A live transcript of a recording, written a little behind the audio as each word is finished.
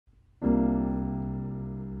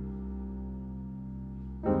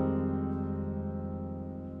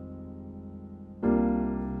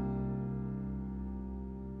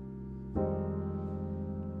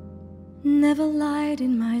Never lied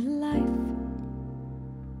in my life,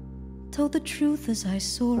 told the truth as I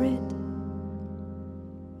saw it,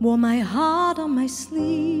 wore my heart on my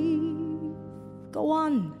sleeve. Go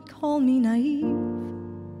on, call me naive.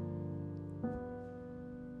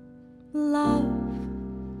 Love,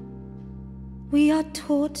 we are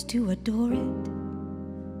taught to adore it,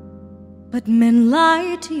 but men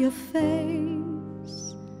lie to your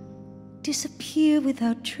face, disappear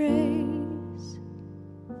without trace.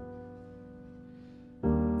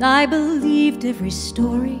 I believed every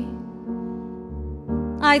story.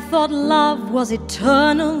 I thought love was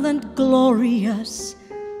eternal and glorious.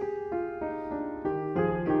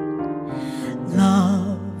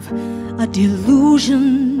 Love, a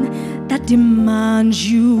delusion that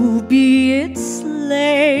demands you be its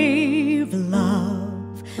slave.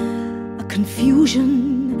 Love, a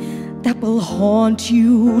confusion that will haunt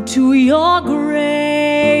you to your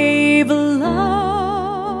grave.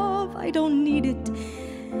 Love, I don't need it.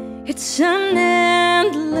 It's an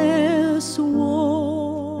endless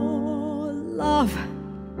war. Love,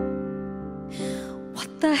 what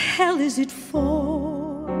the hell is it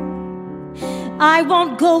for? I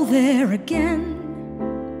won't go there again.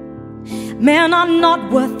 Men are not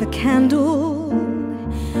worth the candle.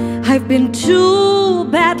 I've been too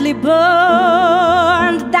badly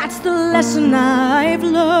burned. That's the lesson I've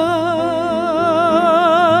learned.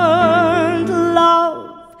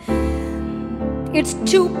 Love, it's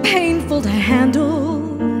too painful to handle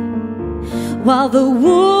while the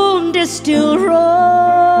wound is still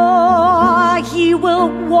raw. He will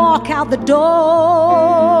walk out the door.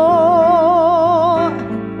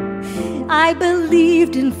 I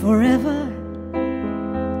believed in forever,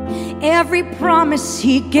 every promise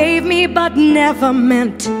he gave me but never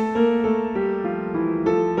meant.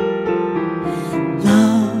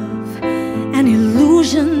 Love, an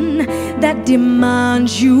illusion that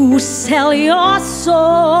demands you sell your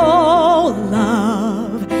soul.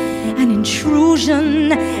 Love, an intrusion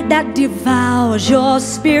that devours your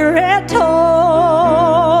spirit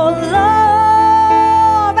whole.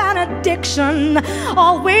 Love, an addiction,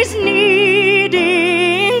 always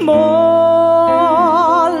needing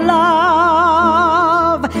more.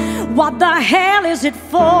 Love, what the hell is it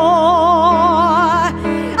for?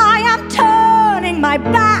 I am turning my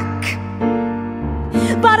back,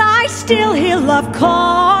 but I still hear love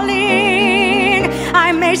calling.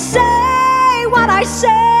 I may say what I say,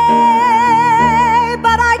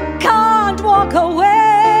 but I can't walk away.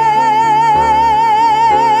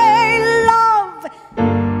 Love,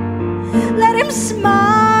 let him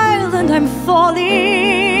smile and I'm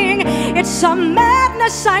falling. It's some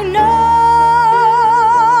madness, I know,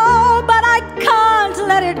 but I can't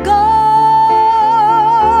let it go.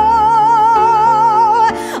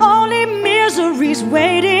 Only misery's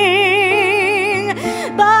waiting,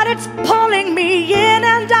 but it's pulling me in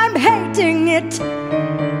and I'm hating it.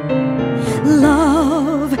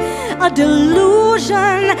 Love, a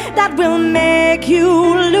delusion that will make you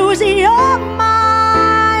lose your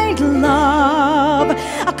mind. Love,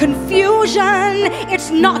 a confusion, it's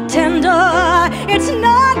not tender, it's